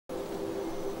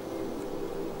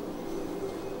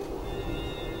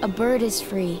A bird is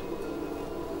free.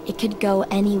 It could go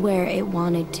anywhere it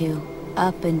wanted to.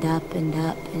 Up and up and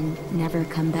up and never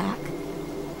come back.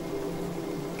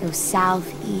 Go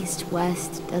south, east,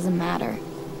 west, doesn't matter.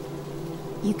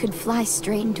 You could fly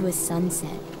straight into a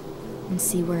sunset and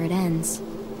see where it ends.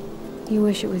 You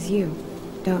wish it was you,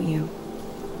 don't you?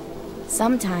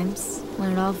 Sometimes,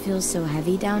 when it all feels so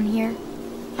heavy down here,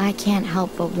 I can't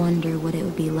help but wonder what it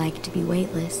would be like to be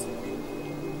weightless.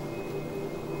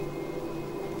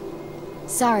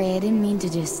 Sorry, I didn't mean to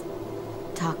just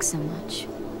talk so much.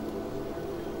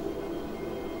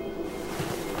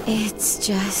 It's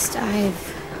just,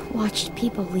 I've watched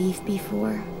people leave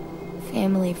before.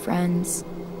 Family, friends.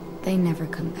 They never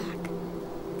come back.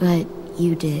 But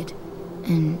you did.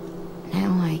 And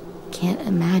now I can't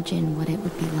imagine what it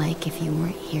would be like if you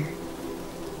weren't here.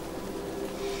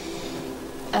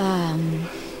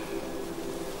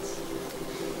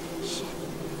 Shit.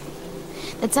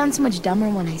 That sounds so much dumber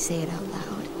when I say it out loud.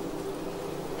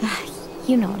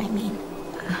 You know what I mean.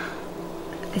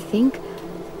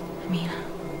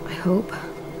 I hope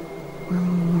we're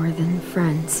more than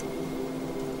friends.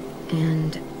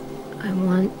 And I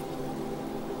want...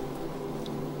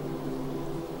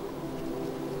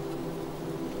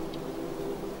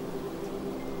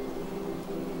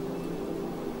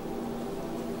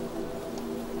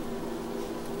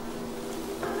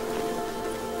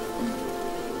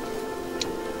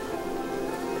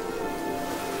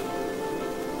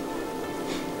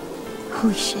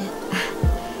 Holy shit.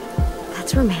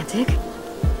 That's romantic.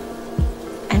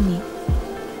 I mean,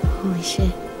 holy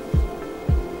shit.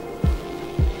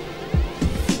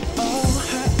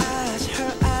 Oh,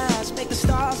 her eyes make the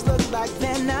stars look like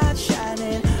they're not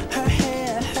shining. Her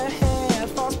hair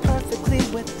falls perfectly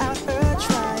without her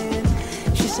trying.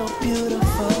 She's so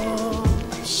beautiful.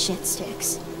 Shit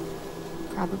sticks.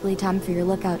 Probably time for your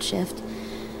lookout shift.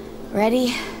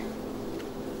 Ready?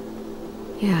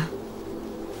 Yeah.